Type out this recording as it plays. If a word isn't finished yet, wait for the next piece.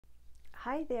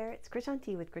Hi there, it's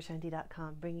Krishantiw with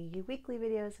Krishantiw.com, bringing you weekly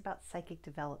videos about psychic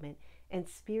development and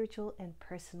spiritual and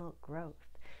personal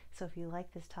growth. So if you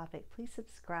like this topic, please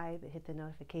subscribe and hit the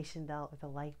notification bell or the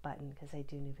like button because I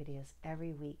do new videos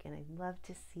every week and I'd love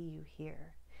to see you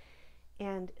here.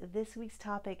 And this week's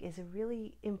topic is a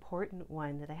really important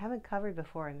one that I haven't covered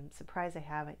before, and I'm surprised I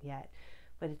haven't yet,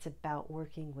 but it's about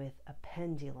working with a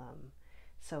pendulum.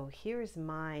 So here's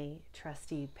my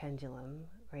trusty pendulum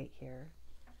right here.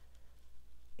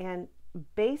 And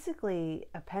basically,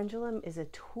 a pendulum is a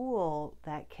tool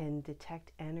that can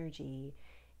detect energy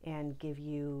and give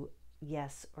you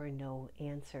yes or no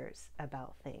answers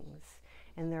about things.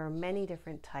 And there are many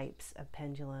different types of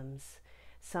pendulums.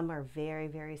 Some are very,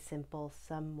 very simple,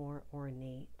 some more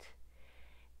ornate.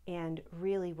 And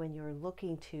really, when you're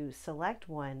looking to select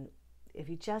one, if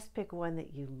you just pick one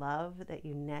that you love, that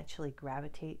you naturally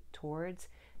gravitate towards,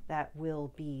 that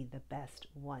will be the best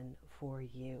one for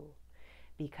you,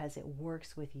 because it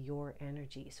works with your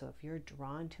energy. So if you're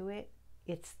drawn to it,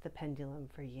 it's the pendulum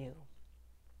for you.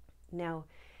 Now,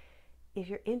 if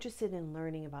you're interested in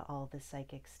learning about all this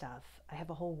psychic stuff, I have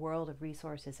a whole world of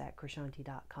resources at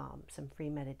Krishantiw.com, some free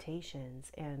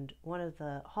meditations, and one of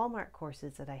the hallmark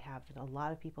courses that I have that a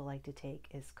lot of people like to take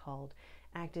is called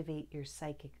Activate Your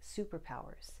Psychic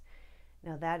Superpowers.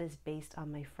 Now that is based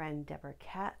on my friend Deborah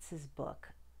Katz's book,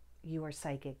 You Are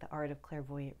Psychic, The Art of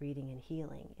Clairvoyant Reading and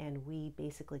Healing. And we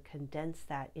basically condense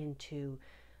that into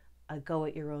a go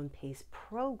at your own pace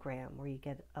program where you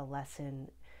get a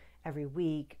lesson every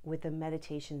week with the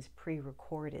meditations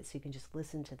pre-recorded, so you can just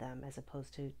listen to them as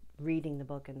opposed to reading the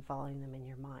book and following them in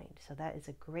your mind. So that is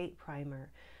a great primer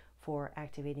for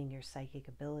activating your psychic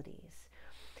abilities.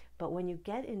 But when you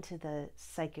get into the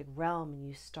psychic realm and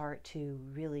you start to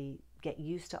really get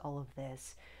used to all of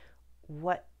this,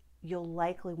 what you'll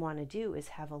likely want to do is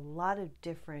have a lot of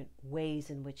different ways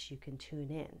in which you can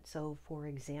tune in. So for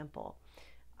example,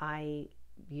 I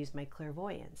use my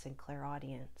clairvoyance and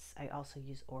clairaudience. I also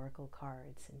use oracle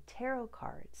cards and tarot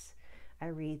cards. I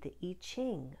read the I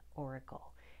Ching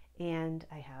oracle, and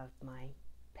I have my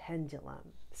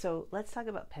pendulum. So let's talk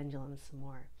about pendulums some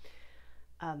more.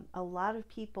 A lot of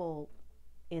people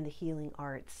in the healing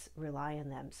arts rely on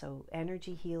them. So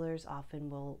energy healers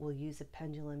often will use a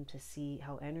pendulum to see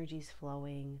how energy is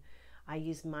flowing. I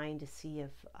use mine to see if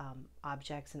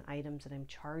objects and items that I'm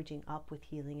charging up with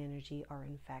healing energy are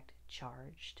in fact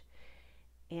charged.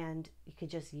 And you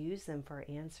could just use them for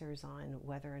answers on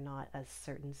whether or not a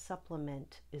certain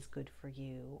supplement is good for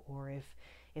you, or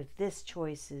if this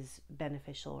choice is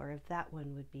beneficial, or if that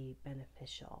one would be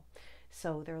beneficial.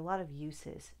 So there are a lot of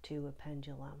uses to a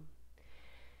pendulum.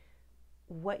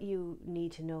 What you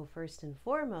need to know first and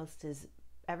foremost is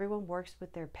everyone works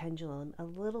with their pendulum a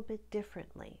little bit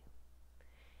differently.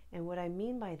 And what I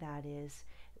mean by that is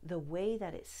the way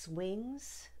that it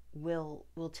swings will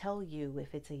tell you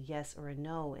if it's a yes or a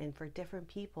no. And for different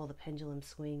people, the pendulum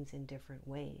swings in different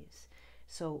ways.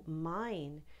 So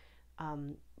mine,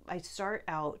 I start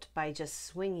out by just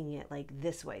swinging it like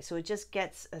this way. So it just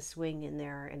gets a swing in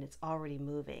there and it's already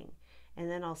moving. And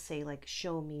then I'll say like,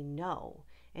 show me no.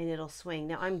 And it'll swing.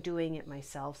 Now I'm doing it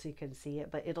myself so you can see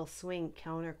it, but it'll swing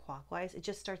counterclockwise. It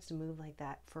just starts to move like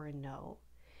that for a no.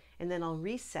 And then I'll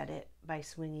reset it by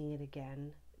swinging it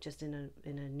again, just in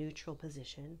a neutral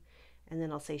position. And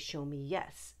then I'll say, show me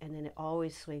yes. And then it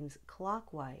always swings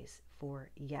clockwise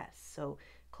for yes. So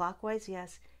clockwise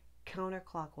yes,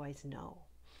 counterclockwise no.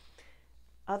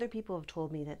 Other people have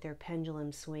told me that their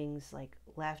pendulum swings like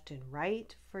left and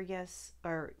right for yes,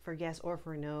 or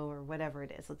for no, or whatever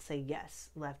it is. Let's say yes,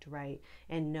 left, right,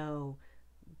 and no,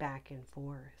 back and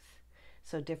forth.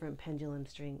 So different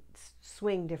pendulums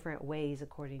swing different ways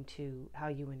according to how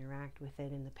you interact with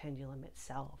it in the pendulum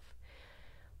itself.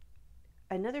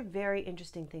 Another very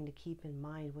interesting thing to keep in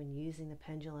mind when using the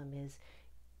pendulum is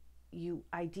you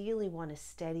ideally want to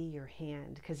steady your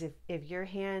hand, because if your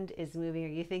hand is moving or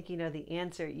you think you know the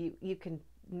answer, you can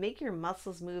make your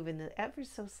muscles move in the ever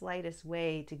so slightest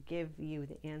way to give you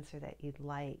the answer that you'd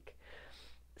like.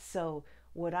 So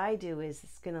what I do is,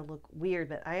 it's going to look weird,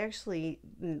 but I actually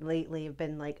lately have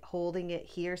been like holding it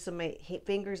here so my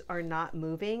fingers are not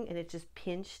moving, and it's just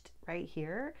pinched right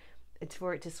here. It's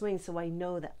for it to swing, so I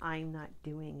know that I'm not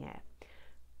doing it.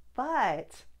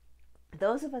 But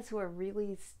those of us who are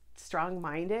really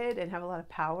strong-minded and have a lot of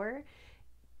power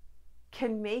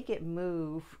can make it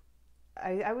move.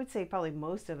 I would say probably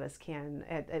most of us can,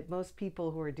 at most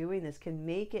people who are doing this can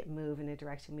make it move in a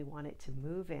direction we want it to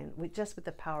move in, with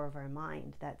the power of our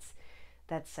mind. That's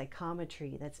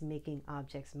psychometry. That's making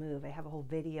objects move. I have a whole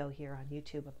video here on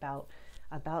YouTube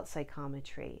about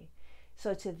psychometry.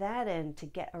 So to that end, to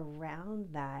get around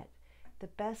that, the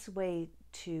best way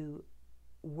to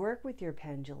work with your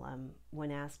pendulum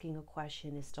when asking a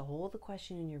question is to hold the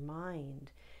question in your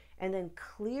mind and then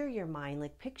clear your mind,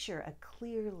 like picture a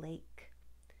clear lake,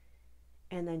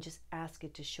 and then just ask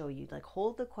it to show you. Like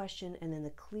hold the question, and then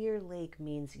the clear lake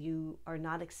means you are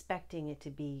not expecting it to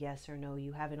be yes or no.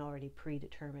 You haven't already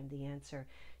predetermined the answer.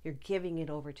 You're giving it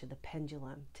over to the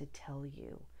pendulum to tell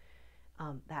you.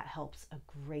 That helps a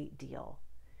great deal,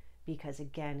 because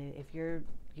again, if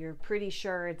you're pretty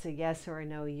sure it's a yes or a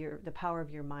no, the power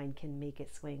of your mind can make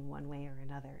it swing one way or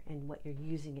another. And what you're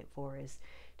using it for is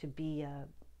to be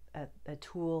a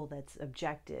tool that's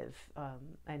objective,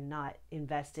 and not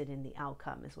invested in the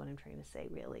outcome, is what I'm trying to say,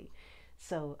 really.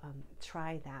 So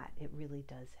try that. It really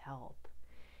does help.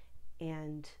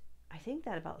 And I think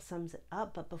that about sums it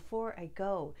up. But before I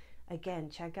go, again,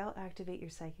 check out Activate Your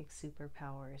Psychic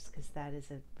Superpowers, because that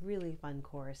is a really fun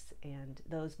course. And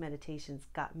those meditations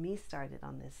got me started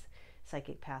on this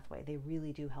psychic pathway. They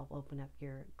really do help open up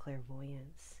your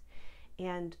clairvoyance.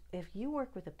 And if you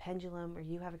work with a pendulum, or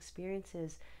you have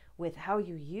experiences with how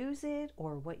you use it,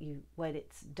 or what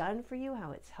it's done for you,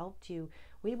 how it's helped you,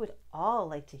 we would all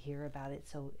like to hear about it.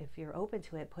 So if you're open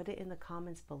to it, put it in the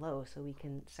comments below so we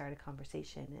can start a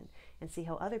conversation and see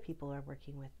how other people are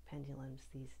working with pendulums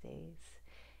these days.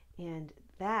 And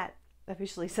that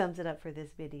officially sums it up for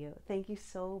this video. Thank you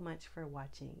so much for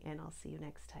watching, and I'll see you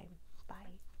next time.